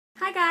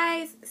Hi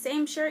guys,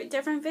 same shirt,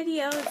 different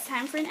video. It's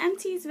time for an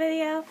Empties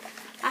video.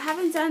 I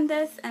haven't done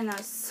this in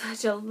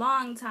such a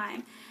long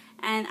time,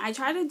 and I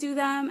try to do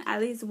them at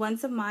least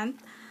once a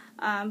month,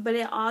 but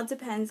it all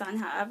depends on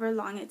however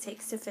long it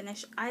takes to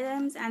finish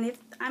items and if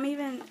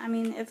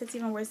it's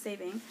even worth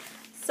saving.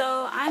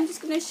 So I'm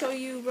just going to show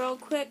you real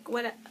quick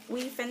what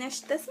we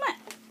finished this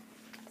month.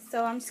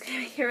 So I'm just going to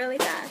make it really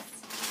fast.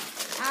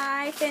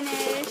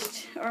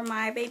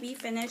 My baby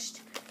finished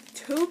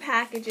 2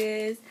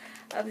 packages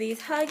of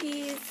these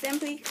Huggies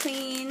Simply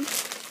Clean.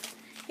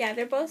 Yeah,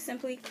 they're both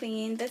Simply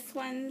Clean. This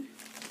one,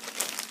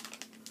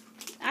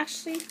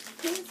 actually,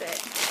 who is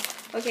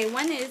it? Okay,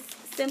 one is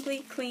Simply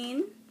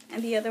Clean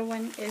and the other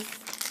one is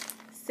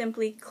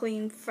Simply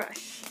Clean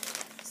Fresh.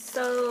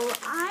 So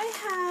I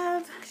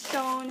have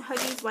shown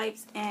Huggies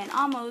wipes in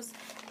almost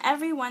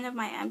every one of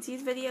my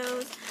Empties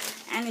videos,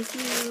 and if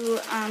you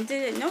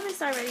didn't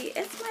notice already,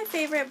 it's my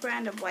favorite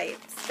brand of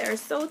wipes. They're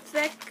so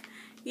thick,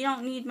 you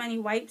don't need many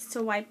wipes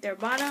to wipe their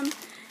bottom,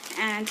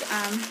 and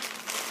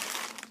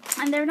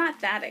they're not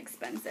that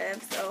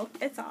expensive, so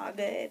it's all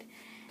good.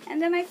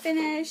 And then my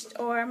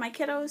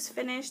kiddos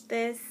finished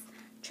this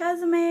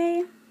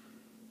Tresemme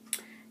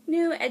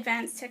new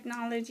advanced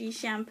technology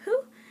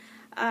shampoo.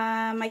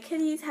 My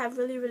kitties have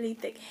really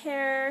thick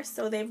hair,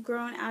 so they've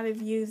grown out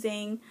of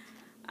using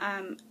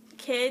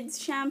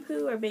kids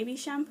shampoo or baby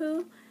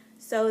shampoo.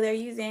 So they're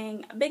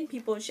using big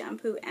people's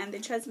shampoo, and the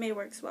Tresemme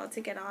works well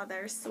to get all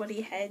their sweaty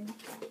head,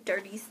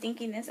 dirty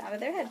stinkiness out of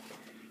their head.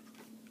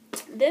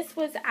 This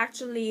was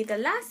actually the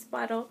last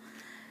bottle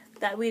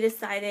that we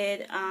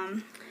decided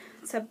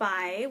to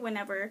buy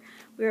whenever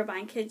we were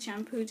buying kids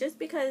shampoo, just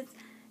because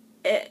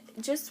it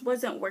just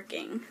wasn't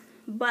working.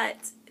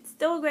 But it's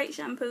still a great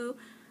shampoo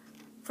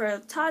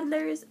for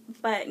toddlers,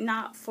 but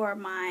not for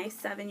my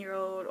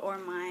 7-year-old or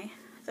my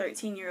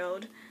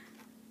 13-year-old.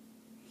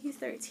 He's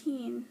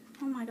 13.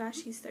 Oh my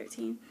gosh, he's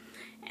 13.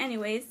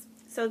 Anyways,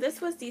 so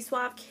this was the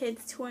Suave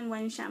Kids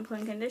 2-in-1 shampoo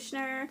and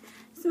conditioner.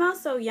 It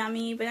smells so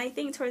yummy, but I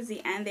think towards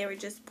the end they were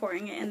just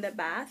pouring it in the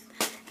bath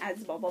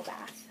as bubble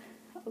bath.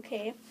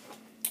 Okay,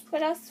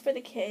 what else for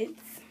the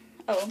kids?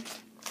 Oh,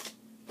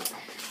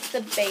 the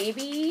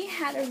baby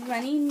had a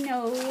runny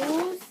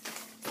nose,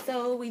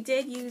 so we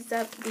did use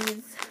up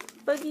these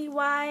boogie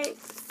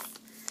wipes.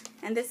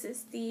 And this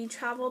is the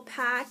travel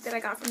pack that I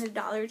got from the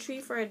Dollar Tree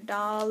for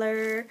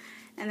 $1.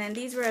 And then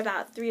these were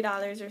about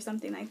 $3 or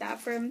something like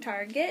that from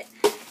Target.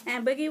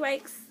 And boogie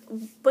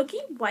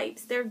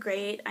wipes, they're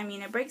great. I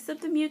mean, it breaks up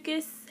the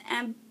mucus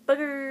and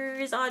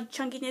boogers, all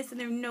chunkiness in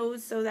their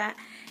nose, so that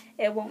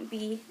it won't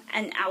be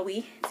an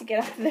owie to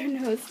get out of their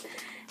nose.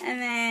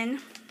 And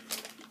then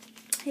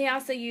he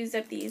also used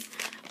up these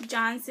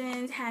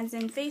Johnson's Hands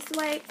and Face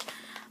Wipes.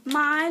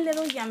 My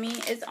little yummy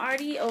is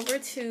already over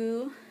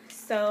 2,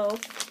 so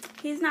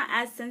he's not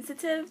as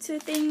sensitive to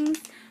things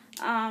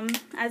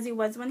as he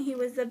was when he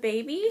was a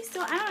baby.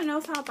 So I don't know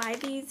if I'll buy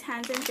these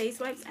hands and face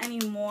wipes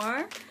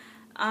anymore.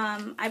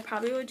 I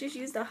probably would just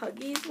use the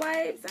Huggies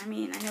wipes. I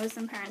mean, I know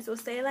some parents will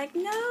say like,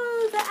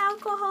 no, the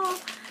alcohol.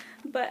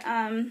 But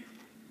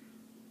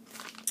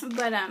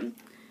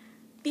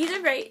these are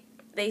great.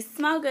 They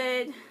smell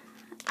good.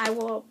 I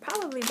will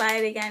probably buy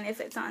it again if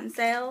it's on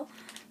sale.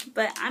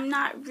 But I'm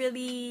not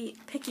really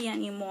picky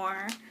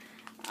anymore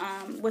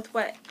with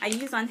what I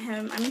use on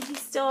him. I mean,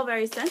 he's still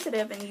very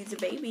sensitive and he's a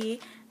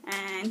baby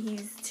and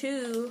he's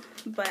 2,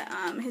 but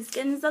his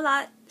skin's a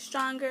lot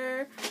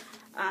stronger.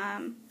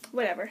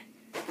 Whatever.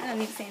 I don't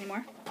need to say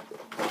anymore.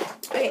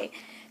 Okay,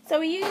 so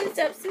we used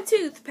up some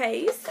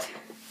toothpaste.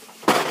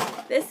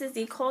 This is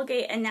the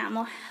Colgate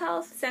Enamel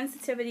Health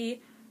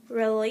Sensitivity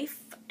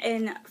Relief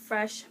in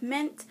Fresh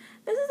Mint.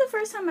 This is the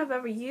first time I've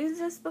ever used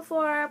this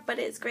before, but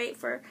it's great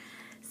for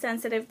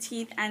sensitive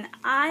teeth, and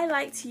I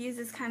like to use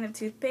this kind of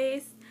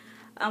toothpaste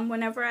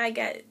whenever I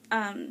get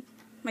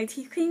my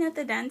teeth cleaned at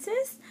the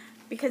dentist,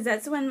 because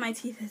that's when my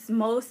teeth is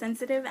most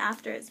sensitive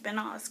after it's been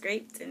all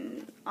scraped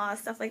and all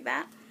stuff like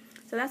that.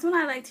 So that's when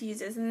I like to use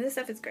this, and this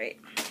stuff is great.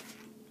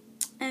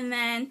 And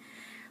then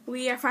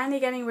we are finally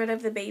getting rid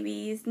of the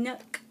baby's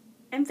Nook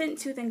Infant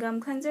Tooth and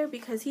Gum Cleanser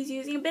because he's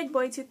using a big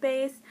boy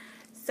toothpaste.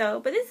 So,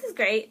 but this is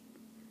great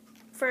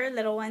for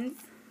little ones.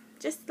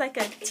 Just like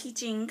a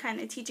teaching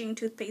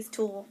toothpaste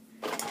tool.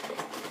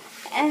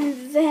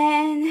 And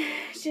then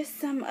just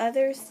some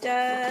other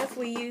stuff.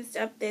 We used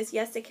up this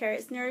Yes to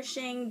Carrots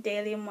Nourishing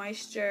Daily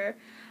Moisture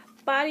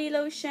Body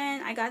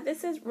Lotion. I got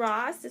this at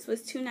Ross. This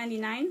was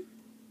 $2.99.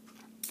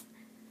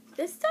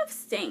 This stuff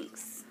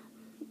stinks.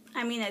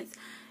 I mean, it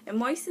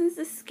moistens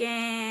the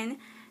skin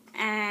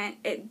and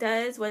it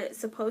does what it's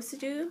supposed to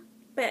do,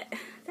 but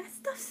that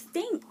stuff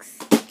stinks.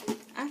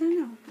 I don't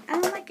know.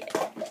 I don't like it.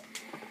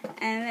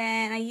 And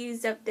then I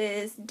used up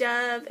this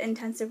Dove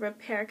Intensive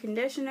Repair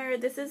Conditioner.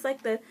 This is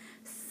like the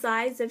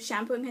size of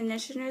shampoo and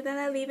conditioner that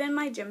I leave in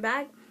my gym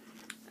bag.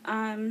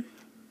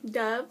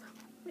 Dove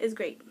is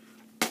great.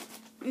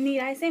 Need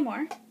I say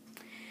more?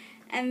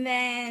 And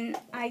then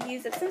I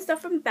used up some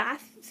stuff from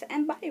Bath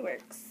and Body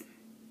Works.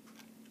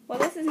 Well,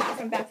 this is not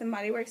from Bath and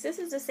Body Works. This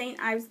is the St.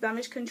 Ives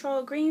Blemish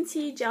Control Green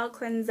Tea Gel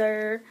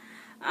Cleanser.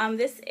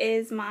 This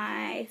is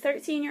my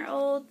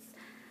 13-year-old's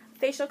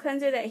facial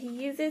cleanser that he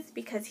uses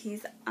because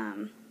he's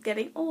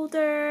getting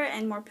older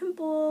and more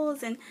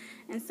pimples and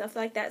stuff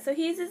like that. So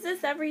he uses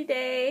this every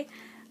day.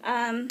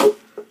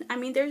 I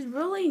mean, there's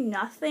really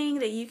nothing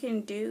that you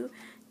can do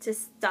to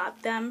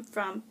stop them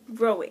from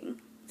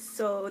growing.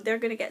 So they're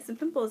going to get some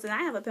pimples, and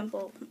I have a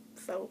pimple,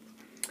 so.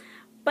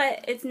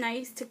 But it's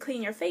nice to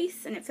clean your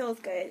face, and it feels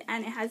good.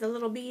 And it has the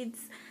little beads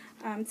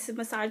to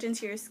massage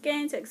into your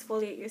skin, to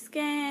exfoliate your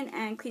skin,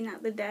 and clean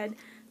out the dead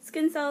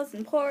skin cells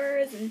and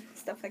pores and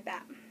stuff like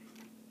that.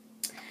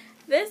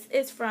 This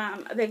is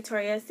from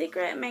Victoria's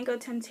Secret Mango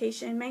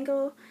Temptation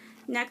Mango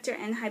Nectar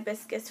and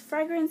Hibiscus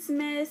Fragrance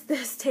Mist.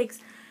 This takes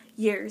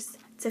years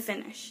to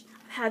finish.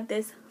 I've had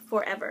this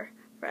forever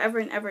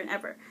and ever.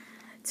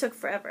 It took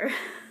forever.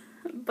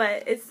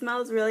 But it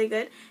smells really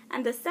good,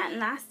 and the scent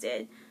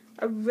lasted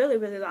a really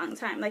long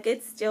time. Like,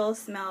 it still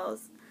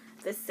smells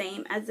the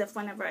same as if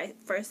whenever I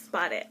first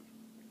bought it.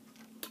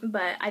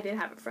 But I did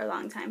have it for a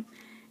long time,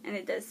 and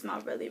it does smell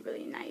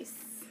really nice.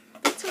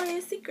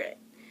 Victoria's Secret.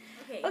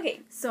 Okay,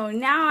 so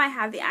now I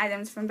have the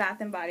items from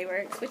Bath & Body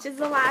Works, which is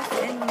the last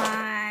in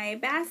my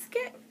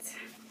basket.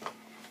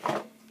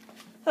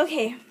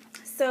 Okay,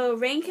 so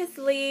Rain-Kissed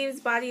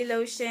Leaves Body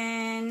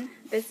Lotion.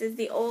 This is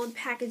the old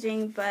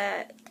packaging,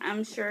 but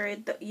I'm sure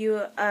that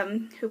you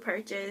who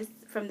purchased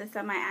from the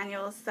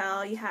semi-annual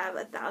sale, you have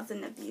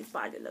 1,000 of these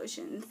body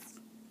lotions.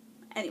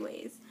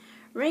 Anyways,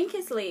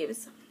 Rain-Kissed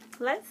Leaves.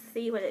 Let's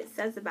see what it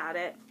says about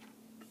it.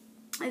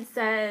 It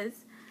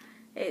says,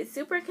 it's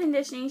super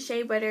conditioning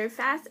shea butter,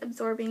 fast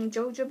absorbing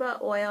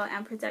jojoba oil,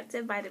 and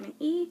protective vitamin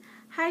E.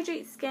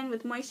 Hydrate skin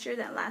with moisture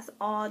that lasts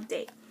all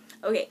day.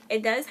 Okay,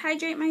 it does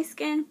hydrate my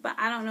skin, but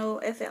I don't know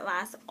if it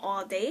lasts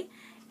all day.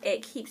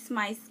 It keeps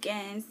my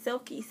skin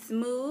silky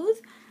smooth.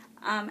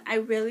 I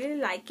really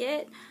like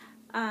it.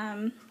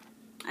 And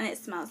it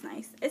smells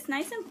nice. It's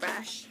nice and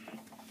fresh.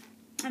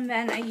 And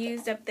then I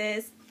used up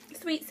this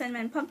Sweet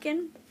Cinnamon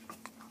Pumpkin.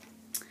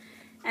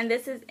 And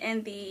this is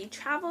in the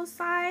travel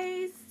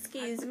size.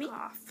 Excuse me.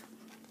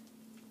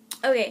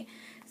 Okay,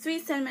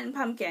 Sweet Cinnamon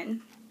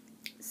Pumpkin.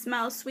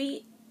 Smells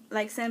sweet,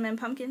 like cinnamon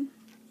pumpkin.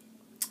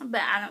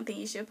 But I don't think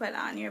you should put it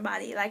on your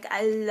body. Like,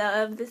 I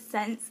love the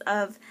scents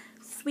of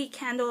sweet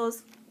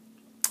candles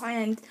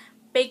and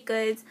baked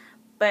goods,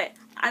 but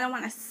I don't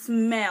want to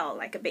smell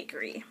like a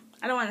bakery.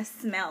 I don't want to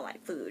smell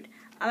like food.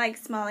 I like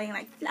smelling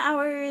like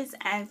flowers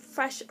and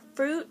fresh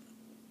fruit,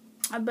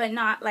 but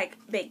not like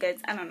baked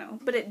goods. I don't know.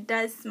 But it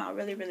does smell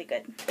really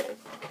good.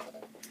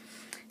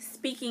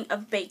 Speaking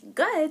of baked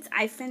goods,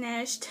 I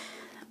finished,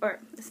 or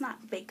it's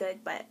not baked good,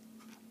 but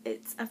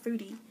it's a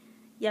fruity,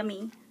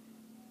 yummy,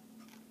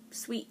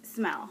 sweet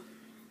smell.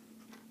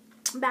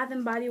 Bath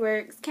 & Body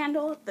Works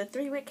candle, the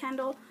 3-wick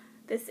candle.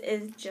 This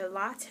is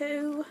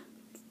gelato.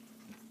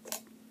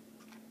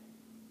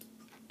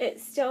 It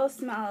still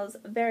smells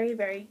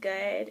very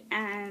good,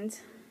 and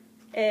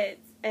it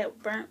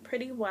burnt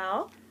pretty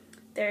well.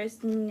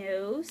 There's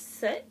no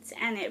soot,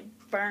 and it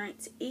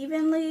burnt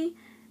evenly,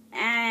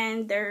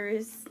 and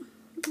it's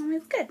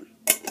good.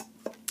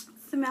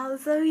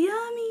 Smells so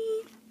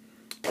yummy.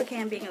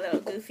 Okay, I'm being a little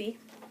goofy.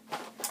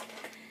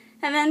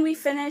 And then we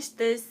finished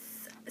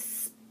this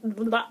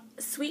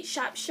Sweet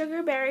Shop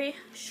Sugar Berry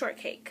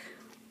Shortcake.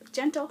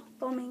 Gentle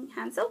foaming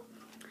hand soap.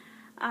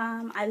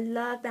 I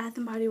love Bath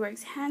 & Body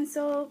Works hand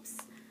soaps.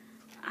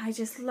 I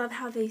just love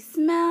how they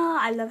smell.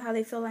 I love how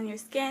they feel on your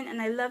skin.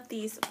 And I love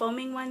these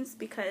foaming ones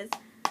because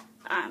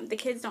the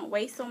kids don't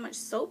waste so much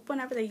soap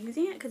whenever they're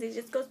using it, because it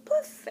just goes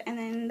poof, and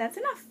then that's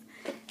enough.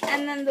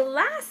 And then the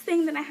last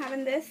thing that I have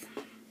in this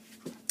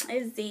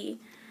is the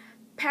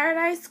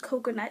Paradise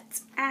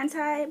Coconut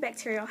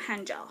Antibacterial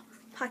Hand Gel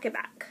Pocket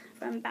Bag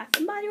from Bath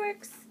 & Body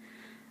Works.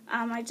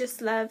 I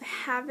just love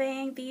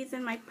having these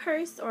in my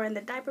purse or in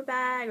the diaper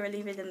bag, or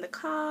leave it in the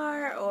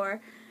car,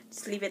 or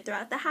just leave it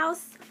throughout the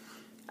house,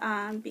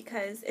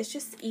 because it's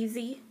just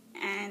easy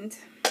and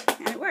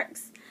it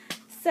works.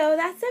 So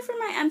that's it for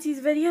my Empties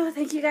video.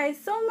 Thank you guys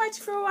so much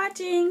for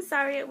watching.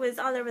 Sorry it was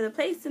all over the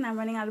place and I'm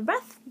running out of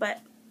breath,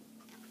 but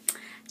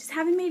just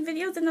haven't made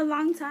videos in a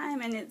long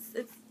time, and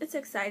it's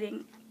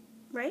exciting,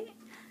 right?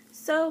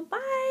 So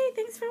bye.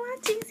 Thanks for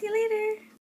watching. See you later.